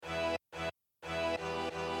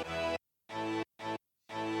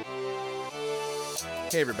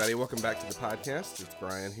Hey everybody, welcome back to the podcast. It's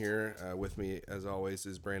Brian here. With me, as always,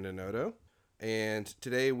 is Brandon Noto. And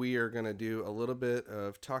today we are going to do a little bit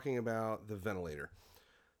of talking about the ventilator.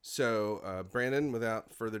 So, Brandon,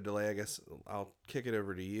 without further delay, I guess I'll kick it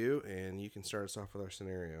over to you and you can start us off with our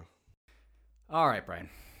scenario. All right, Brian.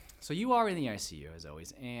 So you are in the ICU, as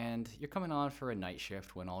always, and you're coming on for a night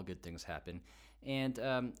shift when all good things happen.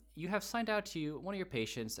 And you have signed out to one of your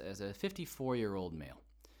patients as a 54-year-old male.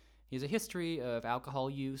 He has a history of alcohol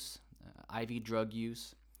use, IV drug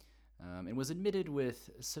use, and was admitted with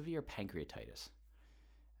severe pancreatitis.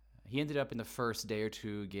 He ended up in the first day or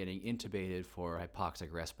two getting intubated for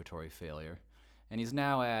hypoxic respiratory failure, and he's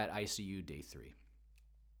now at ICU day 3.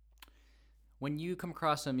 When you come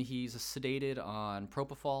across him, he's sedated on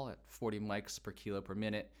propofol at 40 mics per kilo per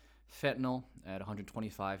minute, fentanyl at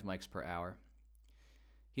 125 mics per hour.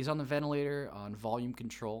 He's on the ventilator on volume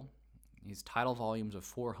control. He's tidal volumes of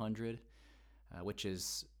 400, which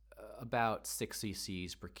is about 6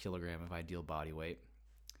 cc's per kilogram of ideal body weight.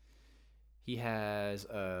 He has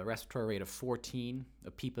a respiratory rate of 14,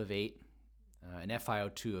 a PEEP of 8, an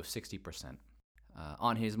FiO2 of 60%.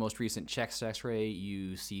 On his most recent chest x-ray,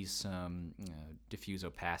 you see some diffuse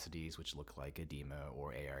opacities, which look like edema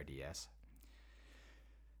or ARDS.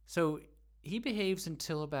 So he behaves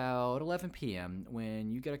until about 11 p.m.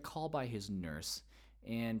 when you get a call by his nurse,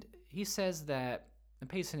 and he says that the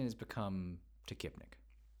patient has become tachypnic.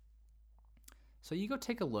 So you go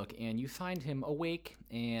take a look, and you find him awake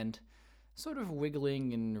and sort of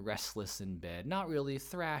wiggling and restless in bed. Not really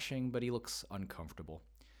thrashing, but he looks uncomfortable.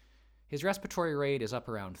 His respiratory rate is up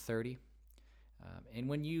around 30. And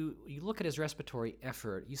when you look at his respiratory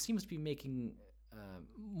effort, he seems to be making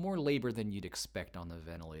more labor than you'd expect on the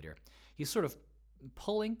ventilator. He's sort of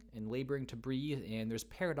pulling and laboring to breathe, and there's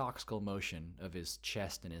paradoxical motion of his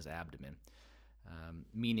chest and his abdomen,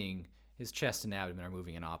 meaning his chest and abdomen are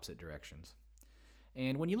moving in opposite directions.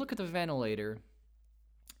 And when you look at the ventilator,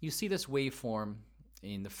 you see this waveform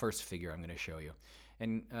in the first figure I'm going to show you.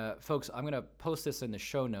 And folks, I'm going to post this in the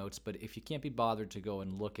show notes, but if you can't be bothered to go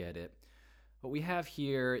and look at it, what we have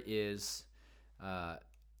here is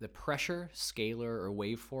the pressure scalar or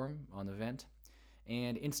waveform on the vent.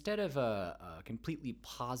 And instead of a completely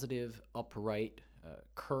positive upright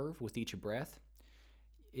curve with each breath,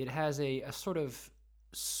 it has a sort of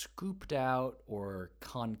scooped out or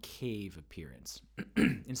concave appearance.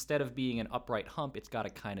 Instead of being an upright hump, it's got a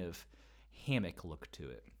kind of hammock look to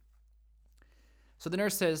it. So the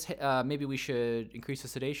nurse says, maybe we should increase the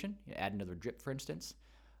sedation, add another drip, for instance.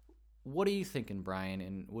 What are you thinking, Brian,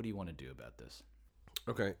 and what do you want to do about this?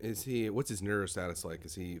 Okay, what's his neuro status like?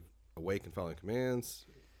 Is he awake and following commands?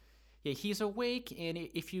 Yeah, he's awake, and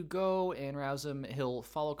if you go and rouse him, he'll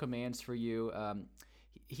follow commands for you.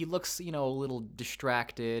 He looks, a little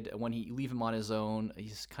distracted. When you leave him on his own,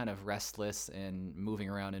 he's kind of restless and moving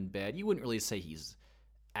around in bed. You wouldn't really say he's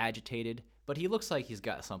agitated, but he looks like he's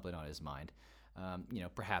got something on his mind.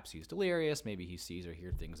 Perhaps he's delirious. Maybe he sees or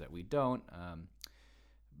hears things that we don't.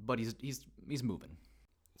 But he's moving.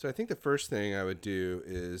 So I think the first thing I would do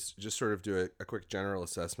is just sort of do a quick general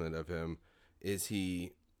assessment of him. Is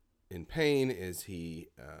he in pain? Is he,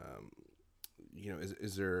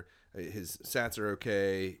 is there, his SATs are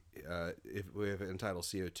okay? If we have end-tidal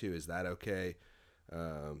CO2, is that okay?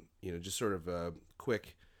 Just sort of a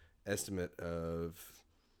quick estimate of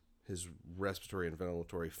his respiratory and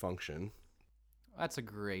ventilatory function. That's a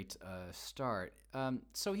great start.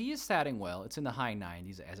 So he is statting well. It's in the high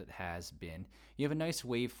 90s, as it has been. You have a nice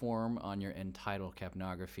waveform on your end-tidal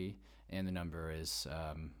capnography, and the number is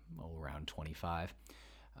around 25.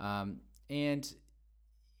 And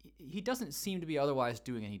he doesn't seem to be otherwise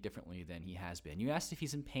doing any differently than he has been. You asked if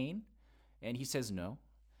he's in pain, and he says no.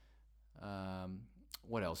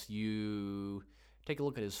 What else? You take a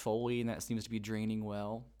look at his Foley, and that seems to be draining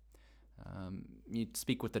well. You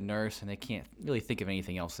speak with the nurse, and they can't really think of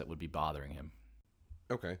anything else that would be bothering him.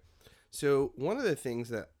 Okay. So one of the things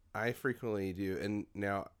that I frequently do, and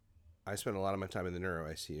now I spend a lot of my time in the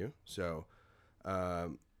neuro ICU, so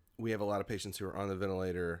we have a lot of patients who are on the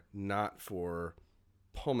ventilator not for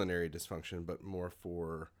pulmonary dysfunction, but more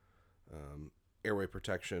for airway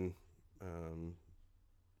protection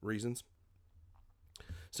reasons.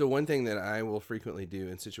 So one thing that I will frequently do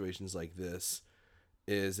in situations like this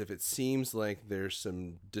is, if it seems like there's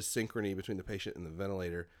some dyssynchrony between the patient and the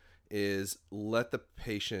ventilator, is let the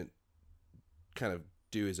patient kind of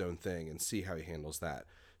do his own thing and see how he handles that.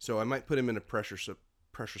 So I might put him in a pressure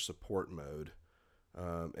support mode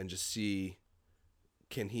and just see,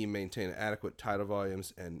 can he maintain adequate tidal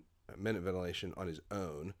volumes and minute ventilation on his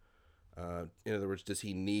own? In other words, does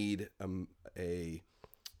he need a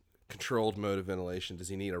controlled mode of ventilation, does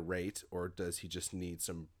he need a rate or does he just need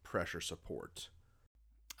some pressure support?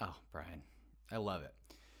 Oh, Brian, I love it.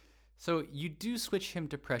 So you do switch him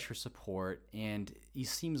to pressure support, and he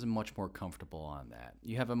seems much more comfortable on that.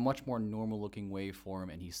 You have a much more normal-looking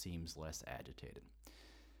waveform, and he seems less agitated.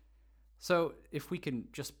 So if we can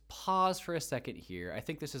just pause for a second here, I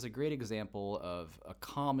think this is a great example of a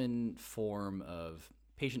common form of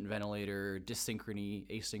patient ventilator dyssynchrony,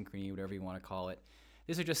 asynchrony, whatever you want to call it.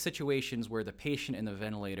 These are just situations where the patient and the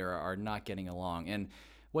ventilator are not getting along. And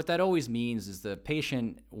what that always means is the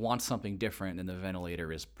patient wants something different than the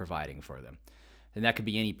ventilator is providing for them. And that could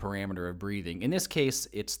be any parameter of breathing. In this case,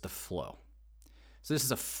 it's the flow. So this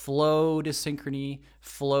is a flow dyssynchrony,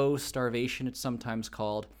 flow starvation, it's sometimes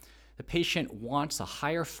called. The patient wants a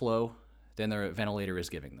higher flow than their ventilator is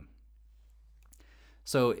giving them.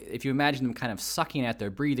 So if you imagine them kind of sucking at their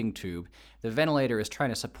breathing tube, the ventilator is trying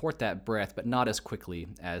to support that breath, but not as quickly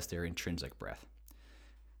as their intrinsic breath.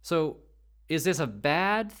 So is this a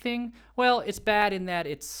bad thing? Well, it's bad in that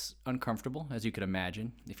it's uncomfortable, as you could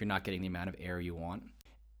imagine, if you're not getting the amount of air you want.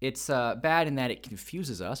 It's bad in that it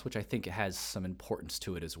confuses us, which I think it has some importance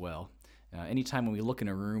to it as well. Anytime when we look in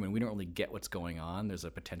a room and we don't really get what's going on, there's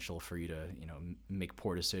a potential for you to, make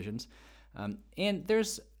poor decisions. And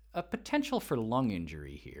there's a potential for lung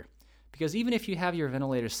injury here, because even if you have your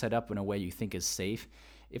ventilator set up in a way you think is safe,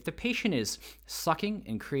 if the patient is sucking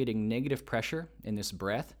and creating negative pressure in this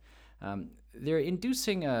breath, they're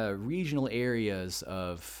inducing regional areas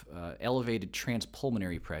of elevated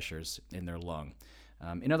transpulmonary pressures in their lung.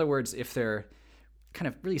 In other words, if they're kind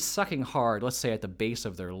of really sucking hard, let's say at the base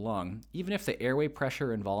of their lung, even if the airway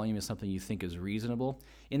pressure and volume is something you think is reasonable,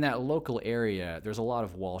 in that local area, there's a lot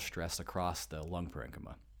of wall stress across the lung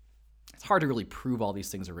parenchyma. It's hard to really prove all these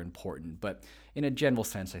things are important, but in a general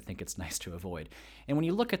sense, I think it's nice to avoid. And when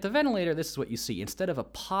you look at the ventilator, this is what you see. Instead of a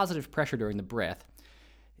positive pressure during the breath,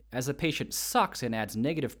 as the patient sucks and adds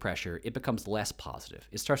negative pressure, it becomes less positive.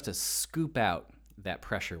 It starts to scoop out that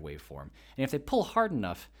pressure waveform. And if they pull hard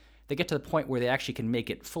enough, they get to the point where they actually can make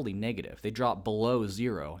it fully negative. They drop below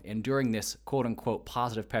zero, and during this quote-unquote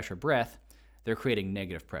positive pressure breath, they're creating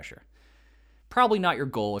negative pressure. Probably not your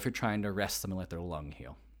goal if you're trying to rest them and let their lung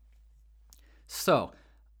heal. So,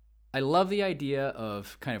 I love the idea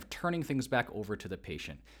of kind of turning things back over to the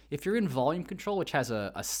patient. If you're in volume control, which has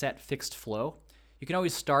a set fixed flow, you can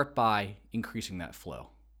always start by increasing that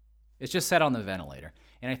flow. It's just set on the ventilator.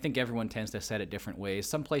 And I think everyone tends to set it different ways.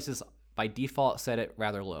 Some places by default set it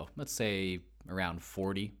rather low. Let's say around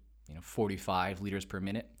 40, 45 liters per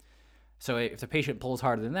minute. So if the patient pulls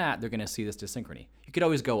harder than that, they're going to see this dyssynchrony. You could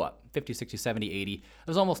always go up, 50, 60, 70, 80.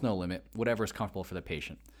 There's almost no limit, whatever is comfortable for the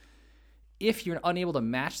patient. If you're unable to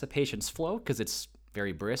match the patient's flow because it's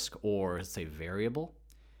very brisk or, say, variable,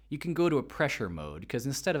 you can go to a pressure mode, because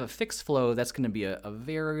instead of a fixed flow, that's going to be a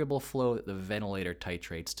variable flow that the ventilator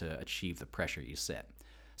titrates to achieve the pressure you set.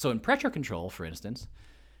 So in pressure control, for instance,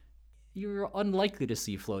 you're unlikely to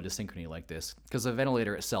see flow dyssynchrony like this because the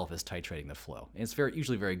ventilator itself is titrating the flow. And it's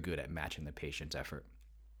usually very good at matching the patient's effort.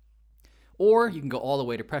 Or you can go all the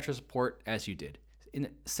way to pressure support as you did. In the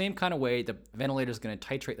same kind of way, the ventilator is going to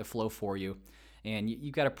titrate the flow for you, and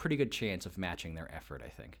you've got a pretty good chance of matching their effort, I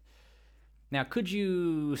think. Now, could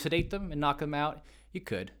you sedate them and knock them out? You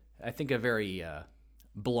could. I think a very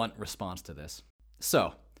blunt response to this.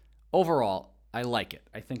 So, overall, I like it.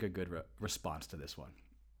 I think a good response to this one.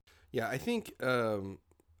 Yeah, I think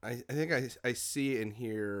I see and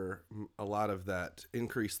hear a lot of that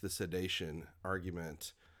increase the sedation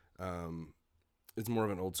argument. It's more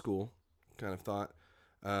of an old school kind of thought.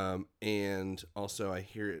 And also I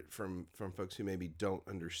hear it from folks who maybe don't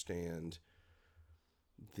understand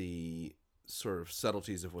the sort of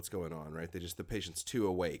subtleties of what's going on, right? The patient's too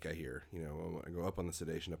awake, I hear. I go up on the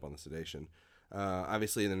sedation.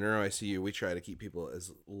 Obviously, in the neuro ICU, we try to keep people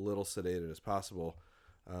as little sedated as possible.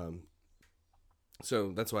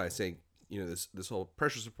 So that's why I say, this whole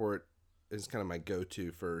pressure support is kind of my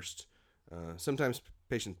go-to first. Sometimes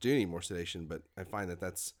patients do need more sedation, but I find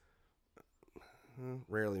that's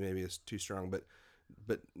rarely, maybe it's too strong,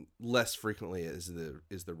 but less frequently is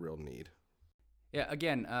the real need. Yeah,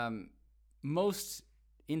 again, most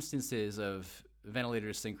instances of ventilator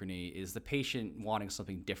dyssynchrony is the patient wanting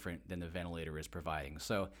something different than the ventilator is providing.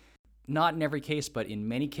 So not in every case, but in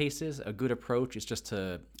many cases, a good approach is just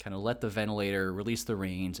to kind of let the ventilator release the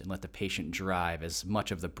reins and let the patient drive as much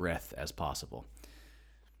of the breath as possible.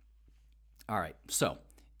 All right, so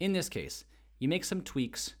in this case, you make some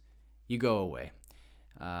tweaks, you go away.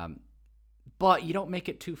 But you don't make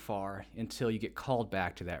it too far until you get called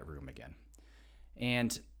back to that room again.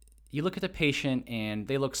 And you look at the patient and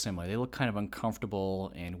they look similar. They look kind of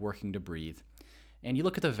uncomfortable and working to breathe. And you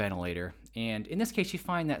look at the ventilator, and in this case, you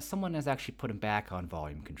find that someone has actually put him back on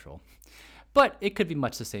volume control. But it could be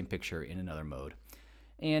much the same picture in another mode.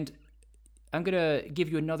 And I'm going to give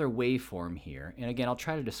you another waveform here. And again, I'll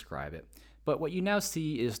try to describe it. But what you now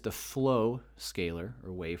see is the flow scalar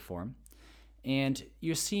or waveform. And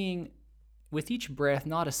you're seeing with each breath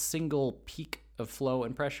not a single peak of flow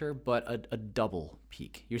and pressure, but a double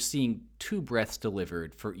peak. You're seeing 2 breaths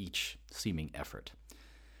delivered for each seeming effort.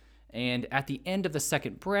 And at the end of the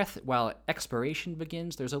second breath, while expiration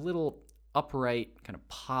begins, there's a little upright kind of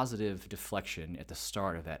positive deflection at the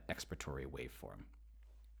start of that expiratory waveform.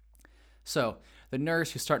 So the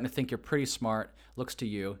nurse, who's starting to think you're pretty smart, looks to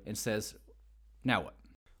you and says, now what?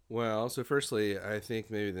 Well, so firstly, I think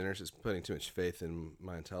maybe the nurse is putting too much faith in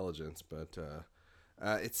my intelligence, but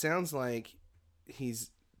it sounds like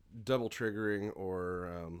he's double triggering,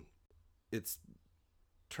 or it's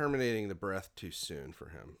terminating the breath too soon for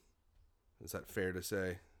him. Is that fair to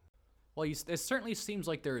say? Well, it certainly seems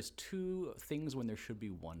like there's 2 things when there should be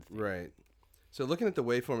 1 thing. Right. So looking at the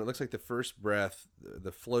waveform, it looks like the first breath,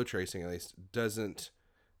 the flow tracing at least, it doesn't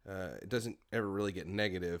ever really get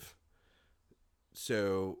negative.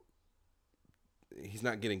 So he's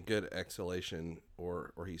not getting good exhalation,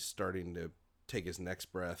 or he's starting to take his next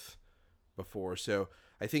breath before. So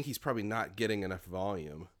I think he's probably not getting enough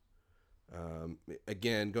volume.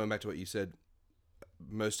 Again, going back to what you said,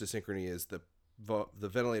 most asynchrony is the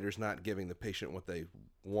ventilator's not giving the patient what they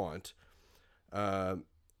want.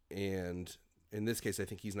 And in this case, I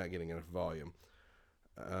think he's not getting enough volume.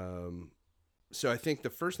 So I think the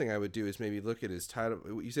first thing I would do is maybe look at his tidal.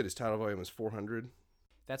 You said his tidal volume was 400?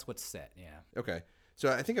 That's what's set, yeah. Okay. So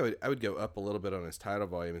I think I would go up a little bit on his tidal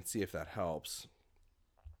volume and see if that helps.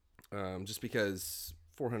 Just because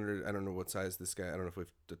 400, I don't know what size this guy, I don't know if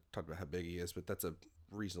we've talked about how big he is, but that's a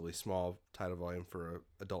reasonably small tidal volume for an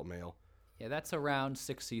adult male. Yeah, that's around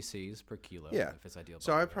 6 cc's per kilo. Yeah. If it's ideal.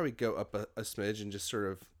 So I'd probably go up a smidge and just sort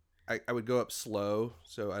of, I would go up slow.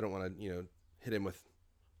 So I don't want to, hit him with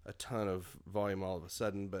a ton of volume all of a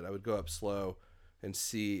sudden, but I would go up slow and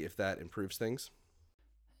see if that improves things.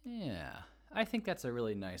 Yeah, I think that's a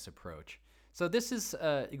really nice approach. So this is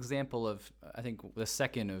an example of, I think, the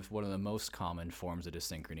second of one of the most common forms of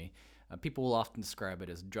dysynchrony. People will often describe it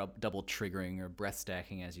as double triggering or breath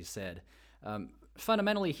stacking, as you said.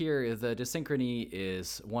 Fundamentally here, the dysynchrony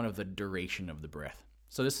is one of the duration of the breath.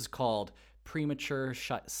 So this is called premature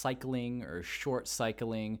cycling or short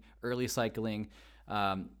cycling, early cycling.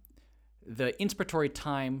 The inspiratory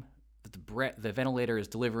time that the ventilator is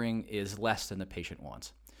delivering is less than the patient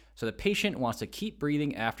wants. So the patient wants to keep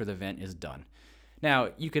breathing after the vent is done. Now,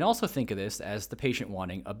 you can also think of this as the patient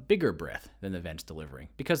wanting a bigger breath than the vent's delivering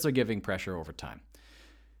because they're giving pressure over time.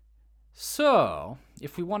 So,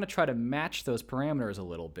 if we want to try to match those parameters a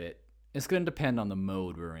little bit, it's going to depend on the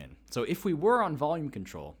mode we're in. So if we were on volume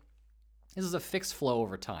control, this is a fixed flow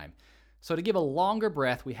over time. So to give a longer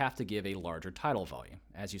breath, we have to give a larger tidal volume,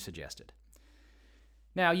 as you suggested.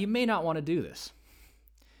 Now, you may not want to do this.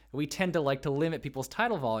 We tend to like to limit people's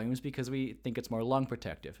tidal volumes because we think it's more lung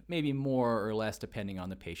protective, maybe more or less depending on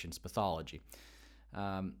the patient's pathology.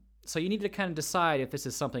 So you need to kind of decide if this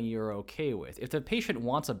is something you're okay with. If the patient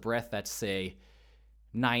wants a breath that's, say,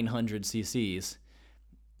 900 cc's,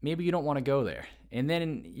 maybe you don't want to go there. And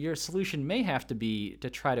then your solution may have to be to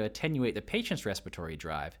try to attenuate the patient's respiratory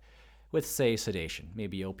drive with, say, sedation,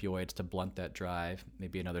 maybe opioids to blunt that drive,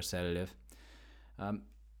 maybe another sedative.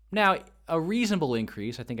 Now, a reasonable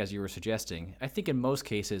increase, I think as you were suggesting, I think in most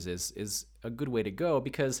cases is a good way to go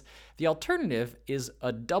because the alternative is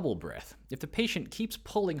a double breath. If the patient keeps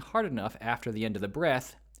pulling hard enough after the end of the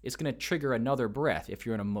breath, it's going to trigger another breath if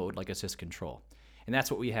you're in a mode like assist control. And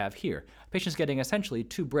that's what we have here. The patient's getting essentially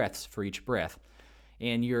 2 breaths for each breath,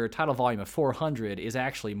 and your tidal volume of 400 is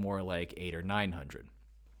actually more like 800 or 900.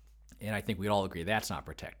 And I think we'd all agree that's not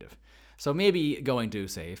protective. So maybe going to,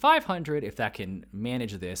 say, 500, if that can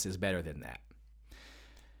manage this, is better than that.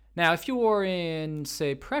 Now, if you're in,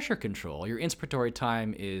 say, pressure control, your inspiratory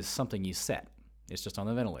time is something you set. It's just on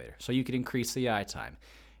the ventilator. So you could increase the I time.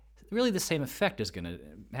 Really the same effect is going to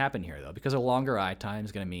happen here, though, because a longer I time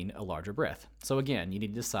is going to mean a larger breath. So again, you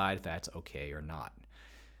need to decide if that's okay or not.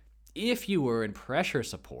 If you were in pressure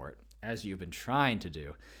support, as you've been trying to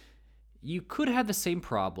do, you could have the same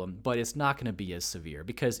problem, but it's not going to be as severe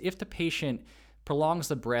because if the patient prolongs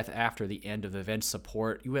the breath after the end of the vent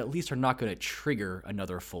support, you at least are not going to trigger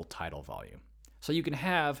another full tidal volume. So you can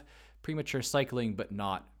have premature cycling, but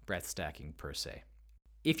not breath stacking per se.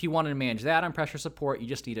 If you wanted to manage that on pressure support, you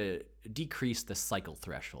just need to decrease the cycle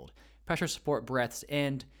threshold. Pressure support breaths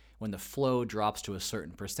end when the flow drops to a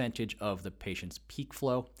certain percentage of the patient's peak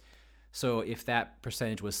flow. So if that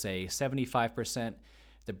percentage was, say, 75%,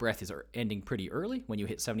 the breath is ending pretty early. When you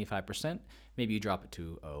hit 75%, maybe you drop it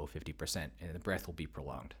to 50%, and the breath will be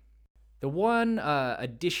prolonged. The one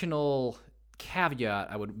additional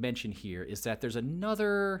caveat I would mention here is that there's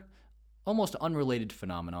another almost unrelated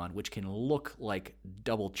phenomenon which can look like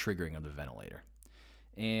double triggering of the ventilator.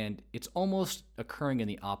 And it's almost occurring in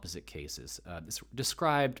the opposite cases. It's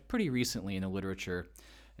described pretty recently in the literature.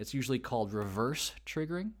 It's usually called reverse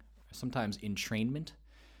triggering, sometimes entrainment.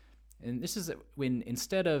 And this is when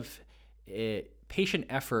instead of a patient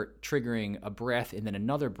effort triggering a breath and then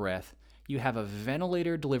another breath, you have a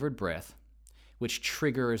ventilator-delivered breath which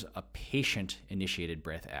triggers a patient-initiated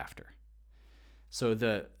breath after. So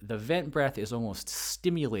the vent breath is almost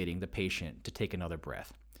stimulating the patient to take another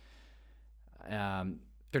breath.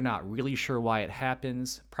 They're not really sure why it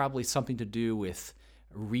happens. Probably something to do with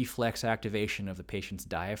reflex activation of the patient's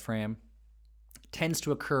diaphragm. It tends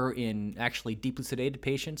to occur in actually deeply sedated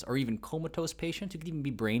patients or even comatose patients. You could even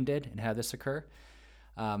be brain dead and have this occur.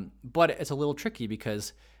 But it's a little tricky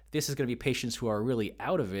because this is going to be patients who are really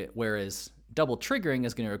out of it, whereas double triggering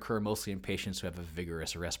is going to occur mostly in patients who have a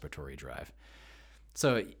vigorous respiratory drive.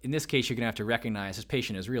 So in this case, you're going to have to recognize this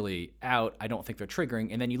patient is really out. I don't think they're triggering.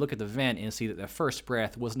 And then you look at the vent and see that the first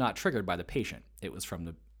breath was not triggered by the patient. It was from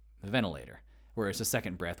the ventilator, whereas the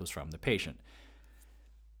second breath was from the patient.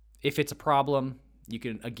 If it's a problem, you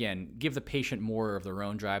can, again, give the patient more of their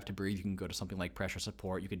own drive to breathe. You can go to something like pressure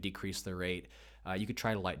support. You could decrease the rate. You could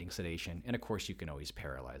try lightning sedation. And, of course, you can always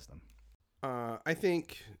paralyze them. I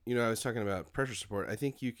think, I was talking about pressure support. I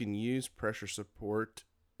think you can use pressure support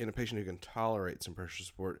in a patient who can tolerate some pressure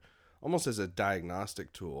support almost as a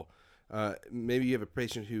diagnostic tool. Maybe you have a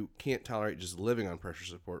patient who can't tolerate just living on pressure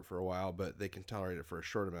support for a while, but they can tolerate it for a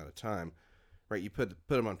short amount of time, right? You put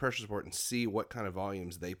them on pressure support and see what kind of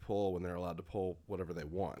volumes they pull when they're allowed to pull whatever they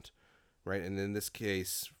want, right? And in this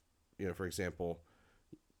case, for example,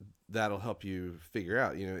 that'll help you figure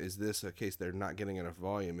out, is this a case they're not getting enough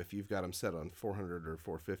volume? If you've got them set on 400 or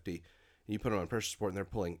 450 and you put them on pressure support and they're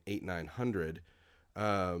pulling 900,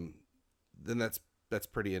 then that's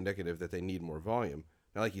pretty indicative that they need more volume.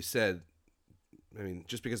 Now, like you said,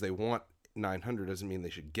 just because they want 900 doesn't mean they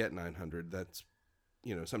should get 900. That's,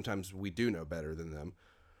 sometimes we do know better than them.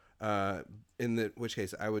 Which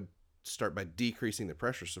case I would start by decreasing the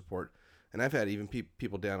pressure support. And I've had even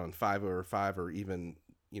people down on 5/5 or even,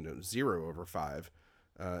 0/5,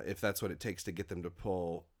 if that's what it takes to get them to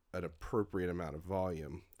pull an appropriate amount of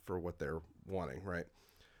volume for what they're wanting, right?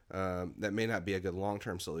 That may not be a good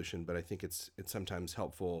long-term solution, but I think it's sometimes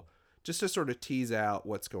helpful just to sort of tease out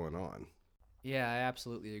what's going on. Yeah, I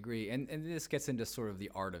absolutely agree. And this gets into sort of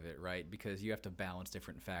the art of it, right? Because you have to balance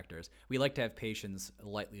different factors. We like to have patients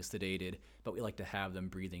lightly sedated, but we like to have them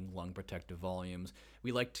breathing lung protective volumes.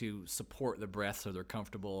 We like to support the breath so they're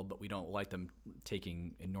comfortable, but we don't like them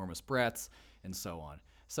taking enormous breaths and so on.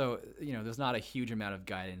 So, there's not a huge amount of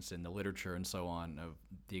guidance in the literature and so on of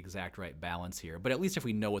the exact right balance here. But at least if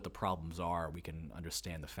we know what the problems are, we can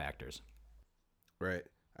understand the factors. Right.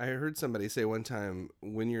 I heard somebody say one time,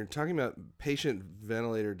 when you're talking about patient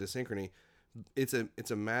ventilator dysynchrony, it's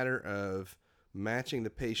a matter of matching the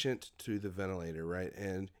patient to the ventilator, right?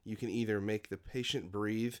 And you can either make the patient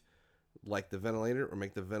breathe like the ventilator or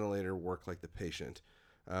make the ventilator work like the patient.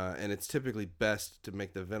 And it's typically best to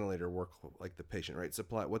make the ventilator work like the patient, right?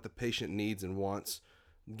 Supply what the patient needs and wants,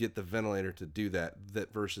 get the ventilator to do that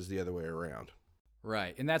versus the other way around.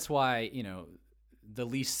 Right. And that's why, the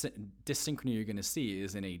least dyssynchrony you're going to see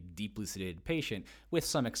is in a deeply sedated patient, with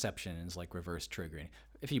some exceptions like reverse triggering.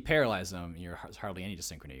 If you paralyze them, there's hardly any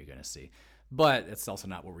dyssynchrony you're going to see. But that's also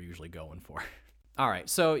not what we're usually going for. All right,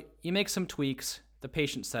 so you make some tweaks, the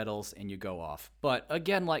patient settles, and you go off. But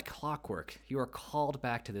again, like clockwork, you are called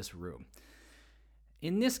back to this room.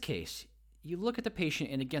 In this case, you look at the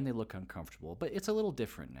patient, and again, they look uncomfortable, but it's a little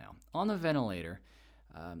different now. On the ventilator,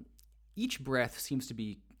 each breath seems to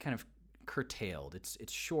be kind of curtailed.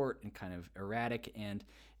 It's short and kind of erratic, and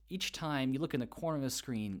each time you look in the corner of the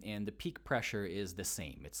screen and the peak pressure is the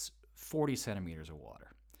same. It's 40 centimeters of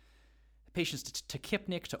water. The patient's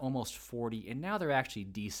tachypnic to almost 40, and now they're actually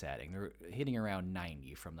desatting. They're hitting around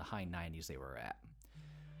 90 from the high 90s they were at.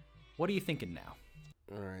 What are you thinking now?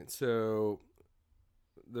 All right, so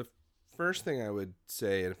the first thing I would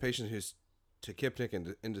say in a patient who's tachypnic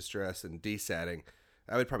and in distress and desatting,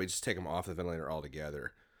 I would probably just take them off the ventilator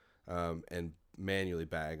altogether. And manually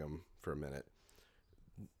bag them for a minute.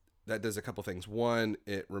 That does a couple things. One,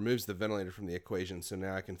 it removes the ventilator from the equation, so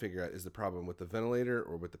now I can figure out, is the problem with the ventilator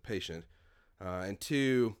or with the patient? And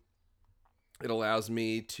two, It allows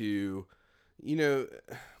me to, you know,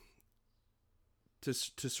 to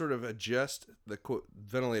sort of adjust the quote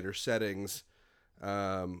ventilator settings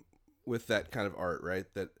with that kind of art, right?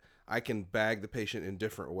 That I can bag the patient in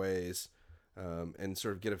different ways and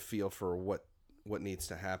sort of get a feel for what needs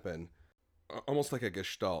to happen. Almost like a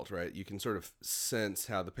gestalt, right? You can sort of sense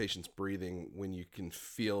how the patient's breathing when you can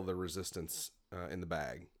feel the resistance in the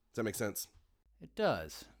bag. Does that make sense? It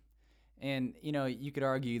does. And, you could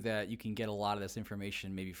argue that you can get a lot of this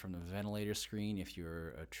information maybe from the ventilator screen if you're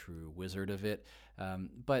a true wizard of it.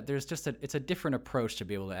 But there's it's a different approach to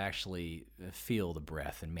be able to actually feel the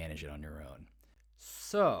breath and manage it on your own.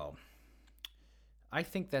 So, I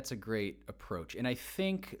think that's a great approach. And I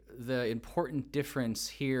think the important difference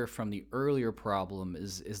here from the earlier problem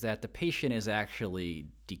is that the patient is actually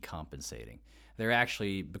decompensating. They're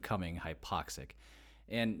actually becoming hypoxic.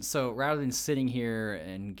 And so rather than sitting here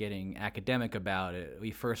and getting academic about it,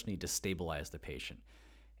 we first need to stabilize the patient.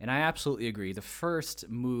 And I absolutely agree. The first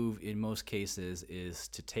move in most cases is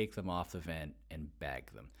to take them off the vent and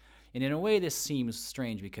bag them. And in a way, this seems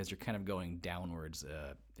strange because you're kind of going downwards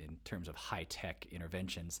in terms of high-tech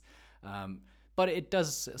interventions. But it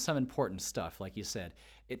does some important stuff, like you said.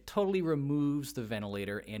 It totally removes the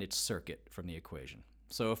ventilator and its circuit from the equation.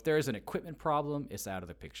 So if there's an equipment problem, it's out of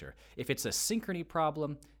the picture. If it's a synchrony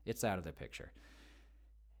problem, it's out of the picture.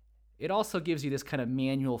 It also gives you this kind of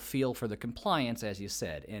manual feel for the compliance, as you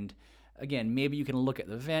said. And again, maybe you can look at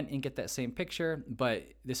the vent and get that same picture, but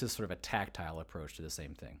this is sort of a tactile approach to the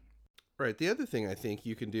same thing. Right. The other thing I think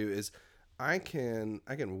you can do is I can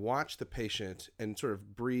watch the patient and sort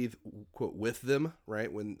of breathe, quote, with them,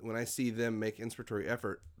 right? When I see them make inspiratory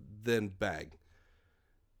effort, then bag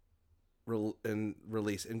and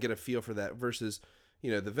release and get a feel for that versus,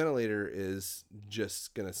 the ventilator is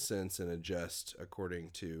just going to sense and adjust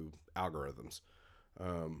according to algorithms.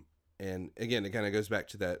 And again, it kind of goes back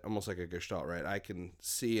to that almost like a gestalt, right? I can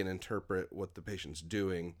see and interpret what the patient's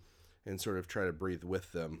doing and sort of try to breathe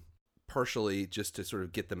with them, partially just to sort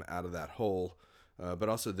of get them out of that hole, but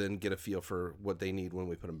also then get a feel for what they need when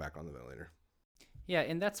we put them back on the ventilator. Yeah,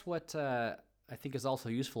 and that's what I think is also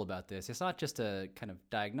useful about this. It's not just a kind of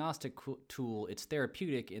diagnostic tool, it's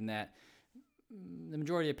therapeutic in that the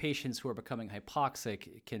majority of patients who are becoming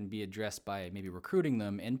hypoxic can be addressed by maybe recruiting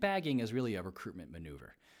them, and bagging is really a recruitment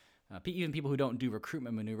maneuver. Even people who don't do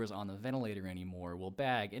recruitment maneuvers on the ventilator anymore will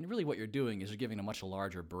bag, and really what you're doing is you're giving a much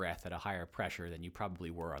larger breath at a higher pressure than you probably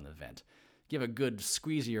were on the vent. Give a good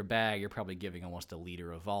squeeze of your bag, you're probably giving almost a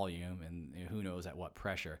liter of volume, and who knows at what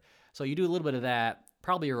pressure. So you do a little bit of that,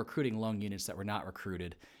 probably you're recruiting lung units that were not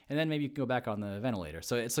recruited, and then maybe you can go back on the ventilator.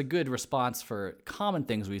 So it's a good response for common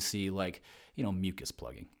things we see like, mucus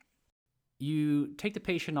plugging. You take the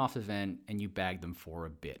patient off the vent and you bag them for a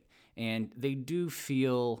bit. And they do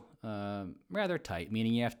feel rather tight,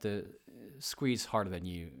 meaning you have to squeeze harder than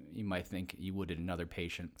you might think you would in another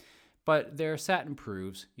patient. But their sat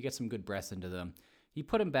improves. You get some good breath into them. You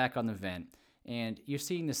put them back on the vent, and you're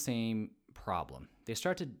seeing the same problem. They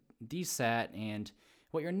start to desat, and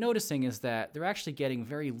what you're noticing is that they're actually getting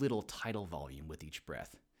very little tidal volume with each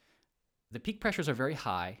breath. The peak pressures are very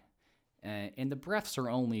high, and the breaths are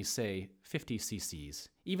only, say, 50 cc's,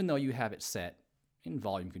 even though you have it set in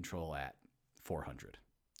volume control at 400.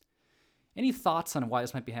 Any thoughts on why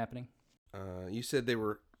this might be happening? You said they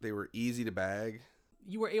were easy to bag.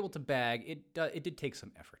 You were able to bag. It did take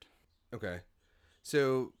some effort. Okay,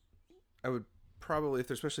 so I would probably,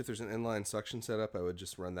 especially if there's an inline suction setup, I would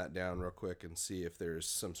just run that down real quick and see if there's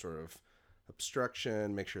some sort of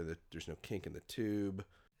obstruction. Make sure that there's no kink in the tube.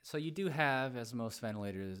 So you do have, as most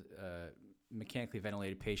ventilators, mechanically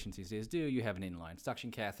ventilated patients these days do, you have an inline suction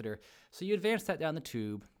catheter. So you advance that down the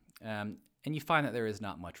tube, and you find that there is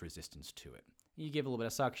not much resistance to it. You give a little bit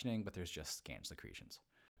of suctioning, but there's just scant secretions.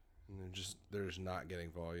 And they're just not getting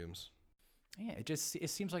volumes. Yeah, it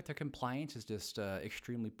seems like their compliance is just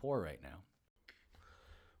extremely poor right now.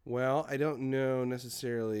 Well, I don't know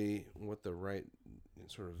necessarily what the right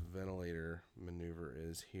sort of ventilator maneuver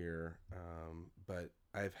is here, but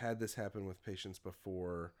I've had this happen with patients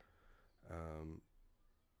before,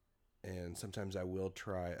 and sometimes I will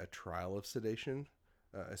try a trial of sedation,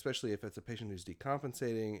 especially if it's a patient who's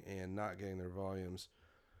decompensating and not getting their volumes.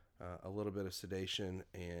 A little bit of sedation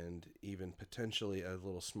and even potentially a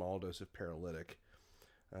little small dose of paralytic,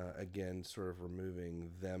 again, sort of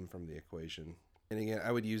removing them from the equation. And again,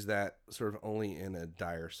 I would use that sort of only in a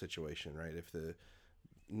dire situation, right? If the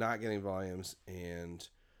not getting volumes and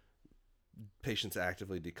patient's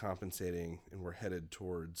actively decompensating and we're headed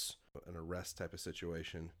towards an arrest type of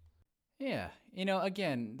situation. Yeah,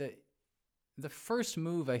 again, the first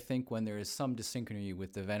move, I think, when there is some dyssynchrony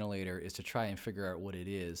with the ventilator is to try and figure out what it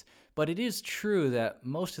is. But it is true that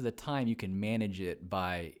most of the time you can manage it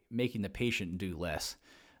by making the patient do less.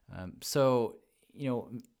 So,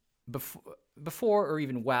 before or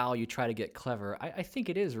even while you try to get clever, I think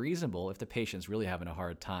it is reasonable if the patient's really having a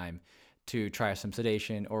hard time to try some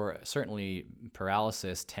sedation, or certainly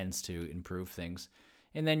paralysis tends to improve things.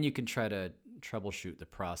 And then you can try to troubleshoot the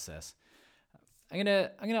process. I'm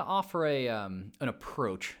gonna offer an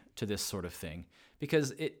approach to this sort of thing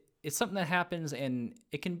because it's something that happens and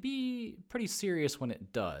it can be pretty serious when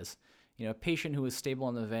it does. A patient who is stable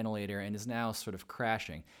on the ventilator and is now sort of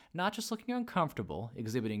crashing, not just looking uncomfortable,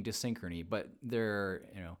 exhibiting dyssynchrony, but their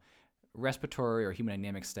respiratory or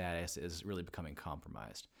hemodynamic status is really becoming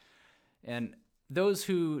compromised. And those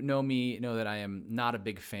who know me know that I am not a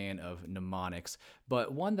big fan of mnemonics,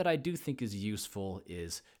 but one that I do think is useful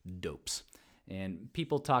is DOPES. And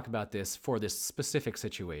people talk about this for this specific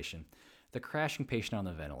situation, the crashing patient on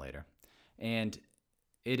the ventilator. And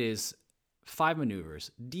it is 5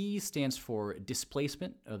 maneuvers. D stands for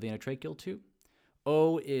displacement of the endotracheal tube.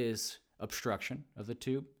 O is obstruction of the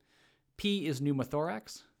tube. P is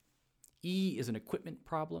pneumothorax. E is an equipment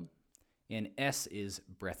problem. And S is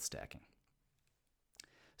breath stacking.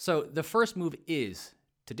 So the first move is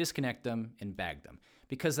to disconnect them and bag them,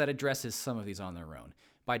 because that addresses some of these on their own.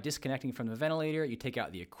 By disconnecting from the ventilator, you take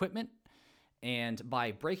out the equipment, and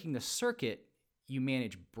by breaking the circuit, you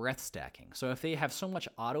manage breath stacking. So if they have so much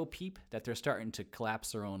auto PEEP that they're starting to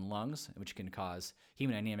collapse their own lungs, which can cause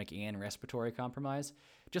hemodynamic and respiratory compromise,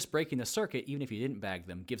 just breaking the circuit, even if you didn't bag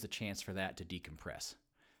them, gives a chance for that to decompress.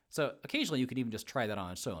 So occasionally you could even just try that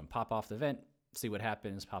on its own. Pop off the vent, see what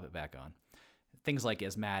happens, pop it back on. Things like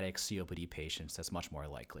asthmatics, COPD patients, that's much more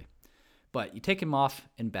likely. But you take them off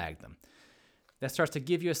and bag them. That starts to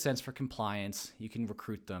give you a sense for compliance. You can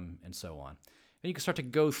recruit them and so on. And you can start to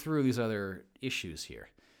go through these other issues here.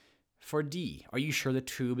 For D, are you sure the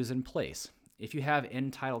tube is in place? If you have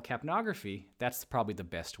end-tidal capnography, that's probably the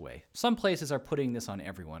best way. Some places are putting this on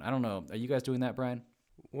everyone. I don't know. Are you guys doing that, Brian?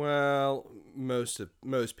 Well, most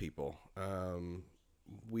people.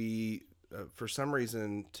 We, for some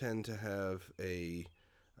reason, tend to have a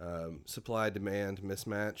supply-demand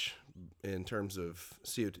mismatch in terms of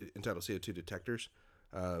end-tidal CO2 detectors.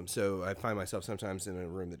 So I find myself sometimes in a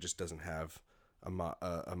room that just doesn't have a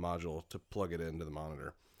module to plug it into the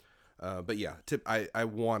monitor. But yeah, I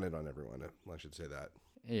want it on everyone. I should say that.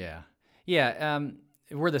 Yeah.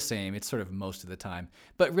 We're the same. It's sort of most of the time.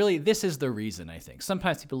 But really, this is the reason, I think.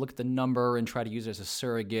 Sometimes people look at the number and try to use it as a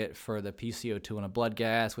surrogate for the PCO2 in a blood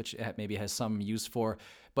gas, which it maybe has some use for.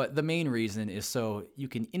 But the main reason is so you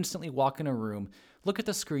can instantly walk in a room, look at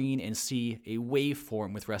the screen, and see a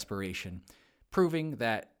waveform with respiration, proving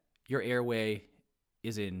that your airway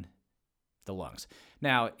is in the lungs.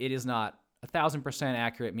 Now, it is not 1,000%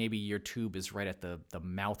 accurate. Maybe your tube is right at the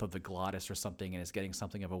mouth of the glottis or something and is getting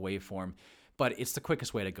something of a waveform, but it's the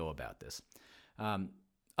quickest way to go about this.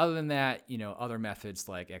 Other than that, other methods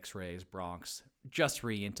like x-rays, bronchs, just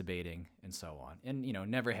re-intubating and so on. And,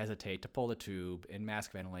 never hesitate to pull the tube and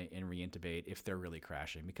mask ventilate and re-intubate if they're really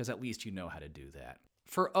crashing, because at least you know how to do that.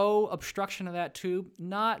 For O, obstruction of that tube,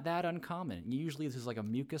 not that uncommon. Usually this is like a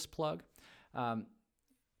mucus plug.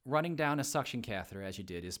 Running down a suction catheter, as you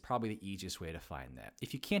did, is probably the easiest way to find that.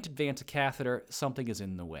 If you can't advance a catheter, something is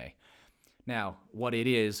in the way. Now, what it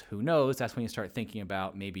is, who knows? That's when you start thinking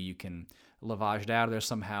about maybe you can lavage it out of there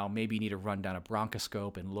somehow. Maybe you need to run down a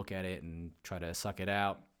bronchoscope and look at it and try to suck it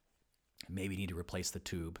out. Maybe you need to replace the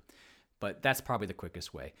tube. But that's probably the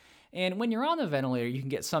quickest way. And when you're on the ventilator, you can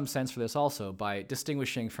get some sense for this also by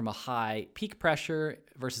distinguishing from a high peak pressure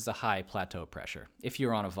versus a high plateau pressure if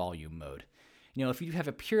you're on a volume mode. If you have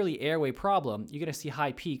a purely airway problem, you're going to see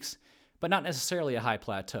high peaks, but not necessarily a high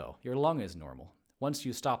plateau. Your lung is normal. Once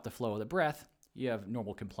you stop the flow of the breath, you have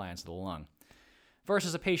normal compliance of the lung.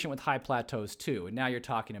 Versus a patient with high plateaus too. And now you're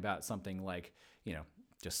talking about something like,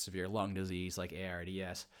 just severe lung disease like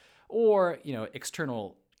ARDS, or,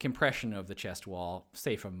 external compression of the chest wall,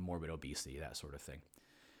 say from morbid obesity, that sort of thing.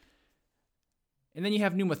 And then you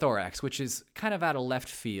have pneumothorax, which is kind of out of left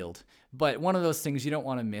field, but one of those things you don't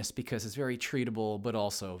want to miss because it's very treatable, but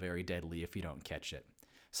also very deadly if you don't catch it.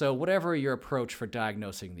 So whatever your approach for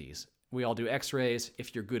diagnosing these, we all do x-rays.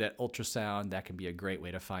 If you're good at ultrasound, that can be a great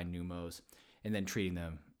way to find pneumos, and then treating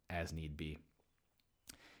them as need be.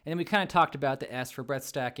 And then we kind of talked about the S for breath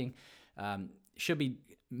stacking. Should be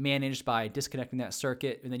managed by disconnecting that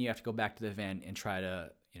circuit, and then you have to go back to the vent and try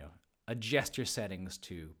to, adjust your settings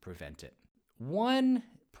to prevent it. One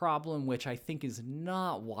problem which I think is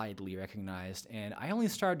not widely recognized, and I only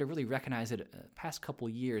started to really recognize it past couple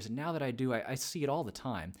years, and now that I do, I see it all the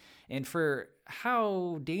time. And for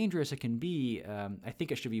how dangerous it can be, I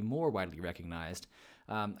think it should be more widely recognized.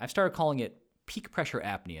 I've started calling it peak pressure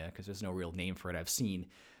apnea, because there's no real name for it I've seen.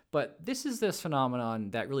 But this is this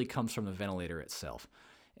phenomenon that really comes from the ventilator itself.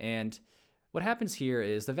 And what happens here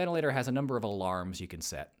is the ventilator has a number of alarms you can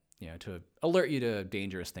set, to alert you to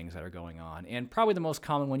dangerous things that are going on. And probably the most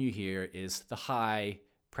common one you hear is the high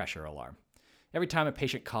pressure alarm. Every time a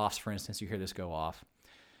patient coughs, for instance, you hear this go off.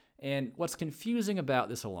 And what's confusing about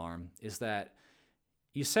this alarm is that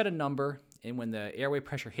you set a number, and when the airway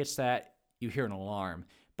pressure hits that, you hear an alarm.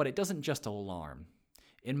 But it doesn't just alarm.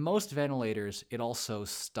 In most ventilators, it also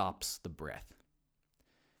stops the breath.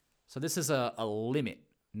 So this is a limit,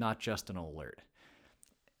 not just an alert.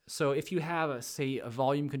 So if you have, say, a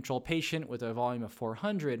volume control patient with a volume of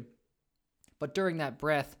 400, but during that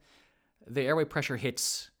breath, the airway pressure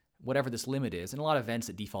hits whatever this limit is. In a lot of vents,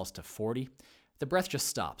 it defaults to 40. The breath just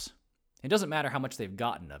stops. It doesn't matter how much they've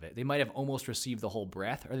gotten of it. They might have almost received the whole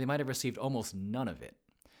breath, or they might have received almost none of it.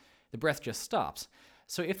 The breath just stops.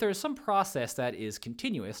 So if there is some process that is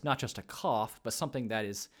continuous, not just a cough, but something that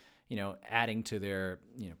is, adding to their,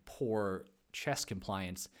 poor chest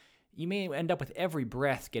compliance, you may end up with every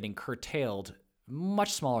breath getting curtailed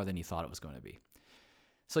much smaller than you thought it was going to be.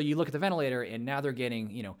 So you look at the ventilator, and now they're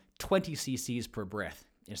getting, 20 cc's per breath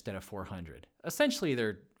instead of 400. Essentially,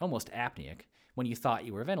 they're almost apneic when you thought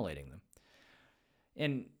you were ventilating them.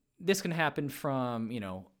 And this can happen from,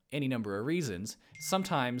 any number of reasons.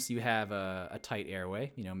 Sometimes you have a tight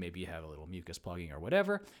airway, maybe you have a little mucus plugging or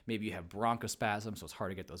whatever. Maybe you have bronchospasm, so it's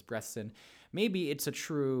hard to get those breaths in. Maybe it's a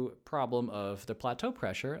true problem of the plateau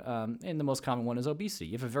pressure, and the most common one is obesity.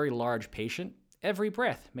 You have a very large patient, every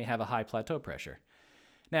breath may have a high plateau pressure.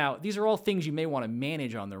 Now, these are all things you may want to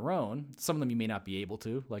manage on their own. Some of them you may not be able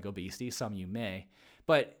to, like obesity, some you may.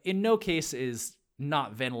 But in no case is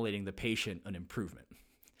not ventilating the patient an improvement.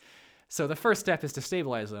 So the first step is to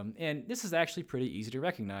stabilize them, and this is actually pretty easy to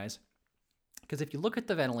recognize, because if you look at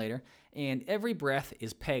the ventilator, and every breath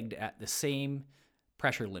is pegged at the same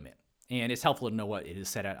pressure limit, and it's helpful to know what it is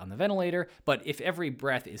set at on the ventilator, but if every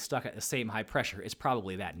breath is stuck at the same high pressure, it's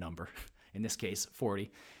probably that number, in this case,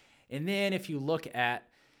 40. And then if you look at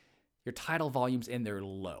your tidal volumes and they're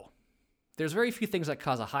low, there's very few things that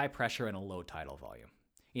cause a high pressure and a low tidal volume.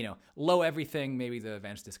 Low everything, maybe the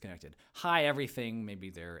vent's disconnected. High everything, maybe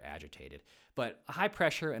they're agitated. But a high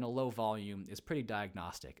pressure and a low volume is pretty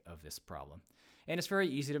diagnostic of this problem. And it's very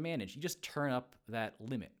easy to manage. You just turn up that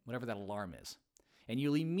limit, whatever that alarm is. And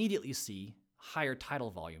you'll immediately see higher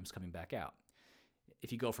tidal volumes coming back out.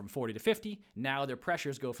 If you go from 40 to 50, now their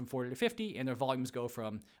pressures go from 40 to 50, and their volumes go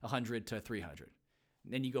from 100 to 300.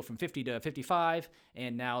 Then you go from 50 to 55,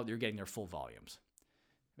 and now you're getting their full volumes.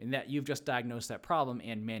 And that you've just diagnosed that problem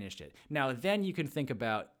and managed it. Now, then you can think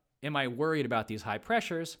about, am I worried about these high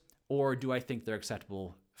pressures, or do I think they're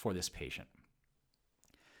acceptable for this patient?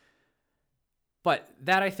 But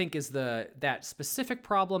that, I think, is that specific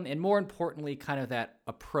problem, and more importantly, kind of that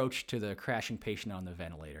approach to the crashing patient on the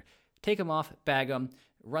ventilator. Take them off, bag them,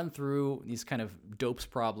 run through these kind of dopes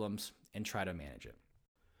problems, and try to manage it.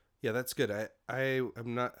 Yeah, that's good.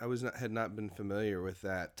 Had not been familiar with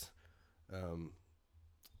that.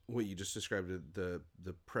 What you just described,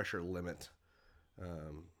 the pressure limit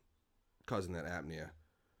causing that apnea.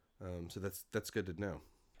 So that's good to know.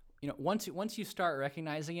 Once you start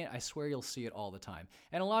recognizing it, I swear you'll see it all the time.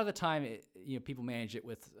 And a lot of the time, people manage it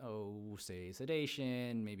with, say,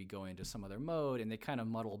 sedation, maybe go into some other mode, and they kind of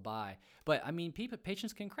muddle by. But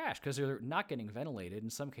patients can crash because they're not getting ventilated, in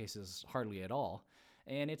some cases hardly at all.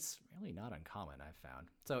 And it's really not uncommon, I've found.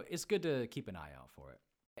 So it's good to keep an eye out for it.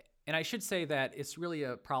 And I should say that it's really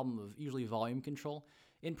a problem of usually volume control.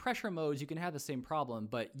 In pressure modes, you can have the same problem,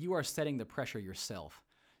 but you are setting the pressure yourself.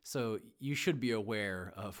 So you should be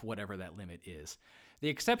aware of whatever that limit is. The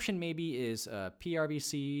exception maybe is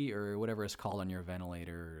PRVC or whatever it's called on your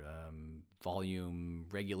ventilator, volume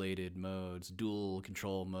regulated modes, dual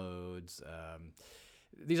control modes.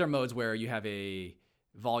 These are modes where you have a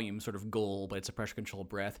volume sort of goal, but it's a pressure controlled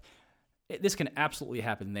breath. This can absolutely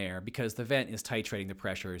happen there because the vent is titrating the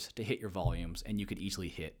pressures to hit your volumes, and you could easily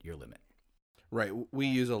hit your limit. Right. We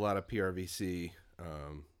use a lot of PRVC,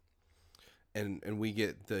 and we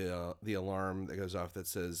get the alarm that goes off that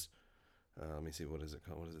says, let me see, what is it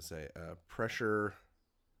called? What does it say? Pressure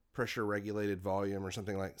regulated volume or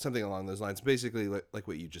something along those lines. Basically, like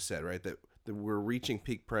what you just said, right? That we're reaching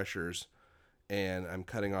peak pressures, and I'm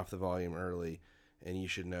cutting off the volume early, and you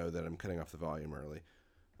should know that I'm cutting off the volume early.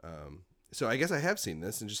 So I guess I have seen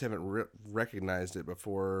this and just haven't recognized it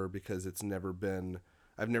before because it's never been.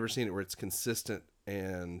 I've never seen it where it's consistent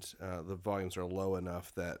and the volumes are low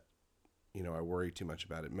enough that I worry too much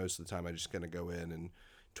about it. Most of the time, I just kind of go in and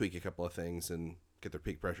tweak a couple of things and get their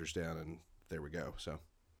peak pressures down, and there we go. So.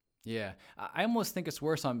 Yeah, I almost think it's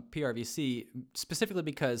worse on PRVC, specifically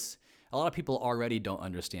because a lot of people already don't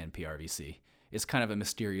understand PRVC. It's kind of a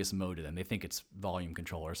mysterious mode to them. They think it's volume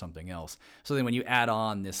control or something else. So then when you add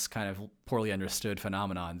on this kind of poorly understood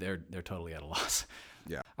phenomenon, they're totally at a loss.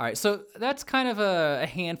 Yeah. All right, so that's kind of a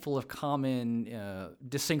handful of common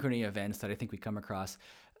dysynchrony events that I think we come across.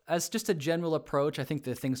 As just a general approach, I think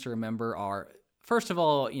the things to remember are, first of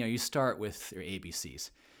all, you start with your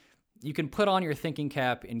ABCs. You can put on your thinking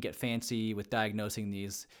cap and get fancy with diagnosing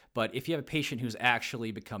these, but if you have a patient who's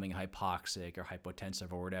actually becoming hypoxic or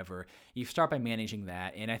hypotensive or whatever, you start by managing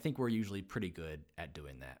that, and I think we're usually pretty good at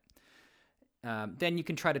doing that. Then you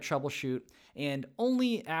can try to troubleshoot, and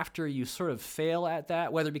only after you sort of fail at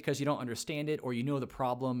that, whether because you don't understand it or you know the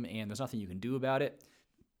problem and there's nothing you can do about it,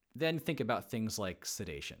 then think about things like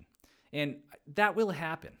sedation. And that will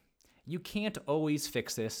happen. You can't always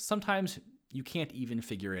fix this. Sometimes you can't even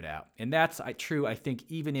figure it out. And that's true, I think,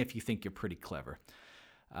 even if you think you're pretty clever.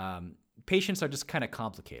 Patients are just kind of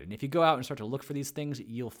complicated. And if you go out and start to look for these things,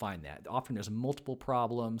 you'll find that. Often there's multiple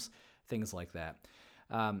problems, things like that.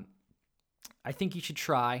 I think you should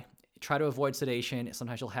try to avoid sedation.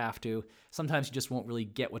 Sometimes you'll have to. Sometimes you just won't really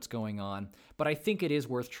get what's going on. But I think it is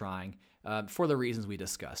worth trying for the reasons we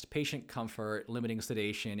discussed. Patient comfort, limiting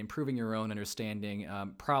sedation, improving your own understanding,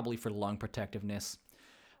 probably for lung protectiveness.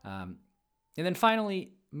 And then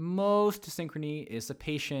finally, most dysynchrony is the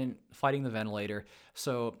patient fighting the ventilator.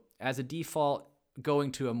 So as a default,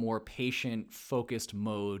 going to a more patient-focused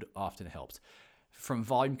mode often helps. From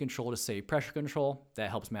volume control to, say, pressure control, that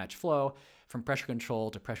helps match flow. From pressure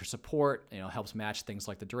control to pressure support, helps match things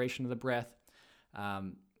like the duration of the breath.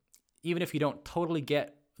 Even if you don't totally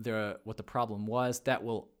get what the problem was, that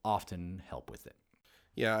will often help with it.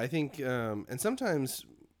 Yeah, I think, and sometimes,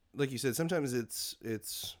 like you said, sometimes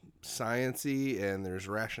it's science-y and there's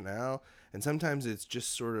rationale, and sometimes it's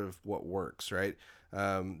just sort of what works, right?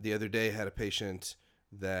 The other day I had a patient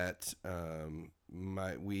that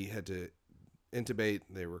we had to intubate.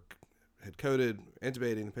 They had coded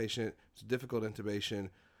intubating the patient. It's a difficult intubation,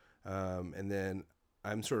 and then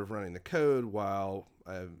I'm sort of running the code while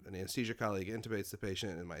an anesthesia colleague intubates the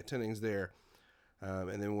patient and my attending's there.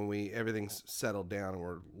 And then when everything's settled down and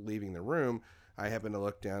we're leaving the room, I happen to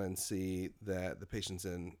look down and see that the patient's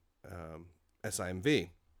in SIMV,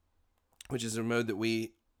 which is a mode that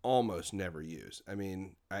we almost never use. I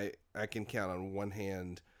mean, I can count on one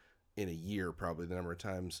hand in a year probably the number of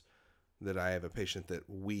times that I have a patient that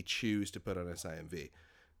we choose to put on SIMV.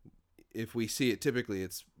 If we see it, typically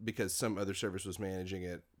it's because some other service was managing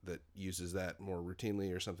it that uses that more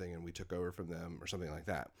routinely or something, and we took over from them or something like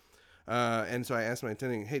that. And so I asked my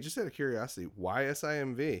attending, hey, just out of curiosity, why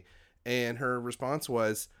SIMV? And her response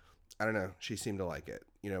was, I don't know, she seemed to like it.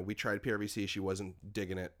 We tried PRVC, she wasn't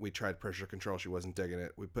digging it. We tried pressure control, she wasn't digging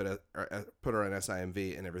it. We put her on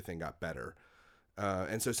SIMV and everything got better.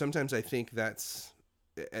 And so sometimes I think that's,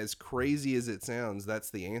 as crazy as it sounds,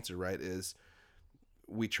 that's the answer, right? Is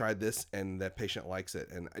we tried this and that patient likes it.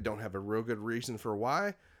 And I don't have a real good reason for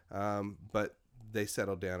why, but they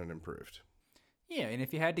settled down and improved. Yeah, and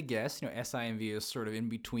if you had to guess, SIMV is sort of in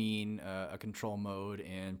between a control mode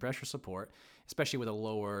and pressure support, especially with a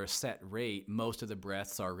lower set rate. Most of the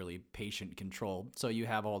breaths are really patient controlled, so you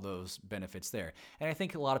have all those benefits there. And I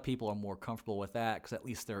think a lot of people are more comfortable with that because at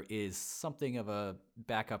least there is something of a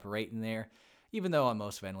backup rate in there, even though on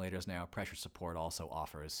most ventilators now, pressure support also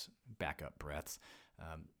offers backup breaths.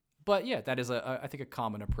 But yeah, that is, I think, a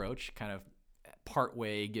common approach, kind of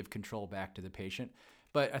partway give control back to the patient.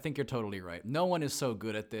 But I think you're totally right. No one is so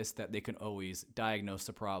good at this that they can always diagnose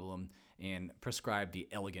the problem and prescribe the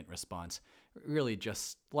elegant response, really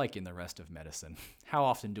just like in the rest of medicine. How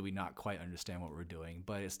often do we not quite understand what we're doing,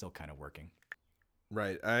 but it's still kind of working?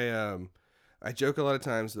 Right. I joke a lot of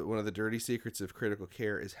times that one of the dirty secrets of critical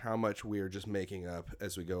care is how much we are just making up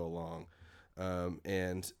as we go along.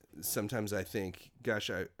 And sometimes I think, gosh,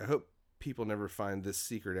 I hope people never find this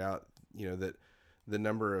secret out, that the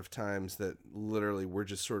number of times that literally we're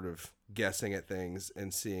just sort of guessing at things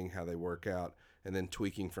and seeing how they work out and then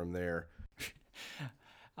tweaking from there.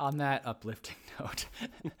 On that uplifting note,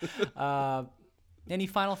 any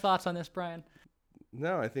final thoughts on this, Brian?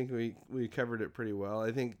 No, I think we covered it pretty well.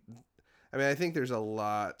 I think there's a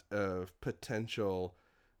lot of potential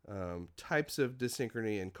types of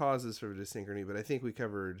dysynchrony and causes for dysynchrony, but I think we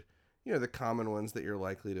covered, the common ones that you're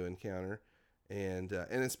likely to encounter. And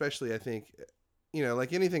especially I think,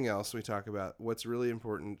 like anything else we talk about, what's really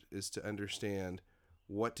important is to understand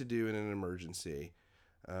what to do in an emergency,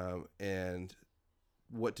 and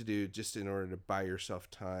what to do just in order to buy yourself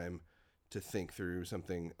time to think through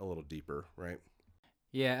something a little deeper, right?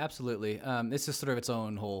 Yeah, absolutely. This is sort of its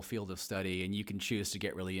own whole field of study, and you can choose to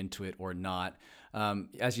get really into it or not.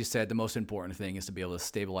 As you said, the most important thing is to be able to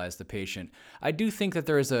stabilize the patient. I do think that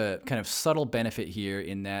there is a kind of subtle benefit here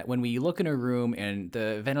in that when we look in a room and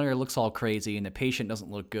the ventilator looks all crazy and the patient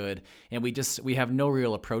doesn't look good, and we have no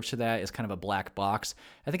real approach to that, it's kind of a black box.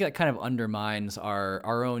 I think that kind of undermines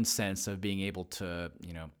our own sense of being able to,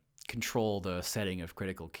 control the setting of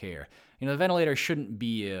critical care. The ventilator shouldn't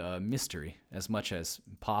be a mystery as much as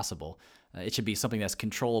possible. It should be something that's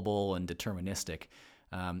controllable and deterministic.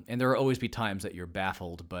 And there will always be times that you're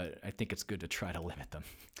baffled, but I think it's good to try to limit them.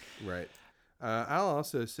 Right. I'll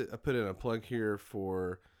also put in a plug here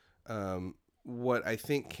for what I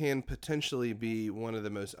think can potentially be one of the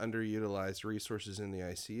most underutilized resources in the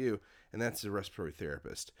ICU, and that's the respiratory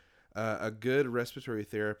therapist. A good respiratory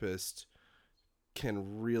therapist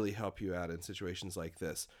can really help you out in situations like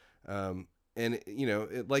this. Like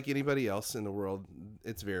anybody else in the world,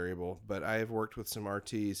 it's variable, but I have worked with some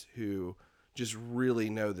RTs who just really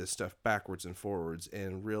know this stuff backwards and forwards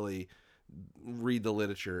and really read the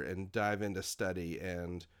literature and dive into study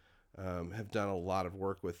and have done a lot of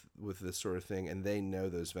work with this sort of thing, and they know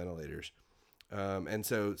those ventilators. And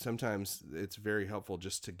so sometimes it's very helpful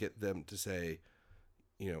just to get them to say,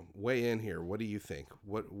 weigh in here. What do you think?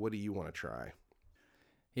 What do you want to try?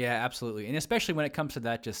 Yeah, absolutely. And especially when it comes to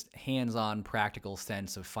that just hands-on practical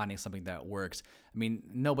sense of finding something that works. I mean,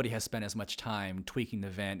 nobody has spent as much time tweaking the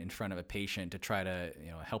vent in front of a patient to try to,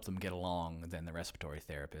 help them get along than the respiratory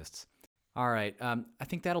therapists. All right. I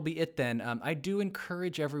think that'll be it then. I do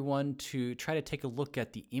encourage everyone to try to take a look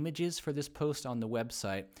at the images for this post on the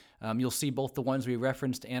website. You'll see both the ones we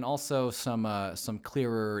referenced and also some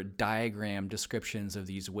clearer diagram descriptions of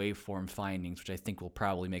these waveform findings, which I think will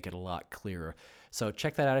probably make it a lot clearer. So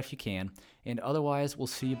check that out if you can. And otherwise, we'll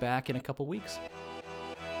see you back in a couple weeks.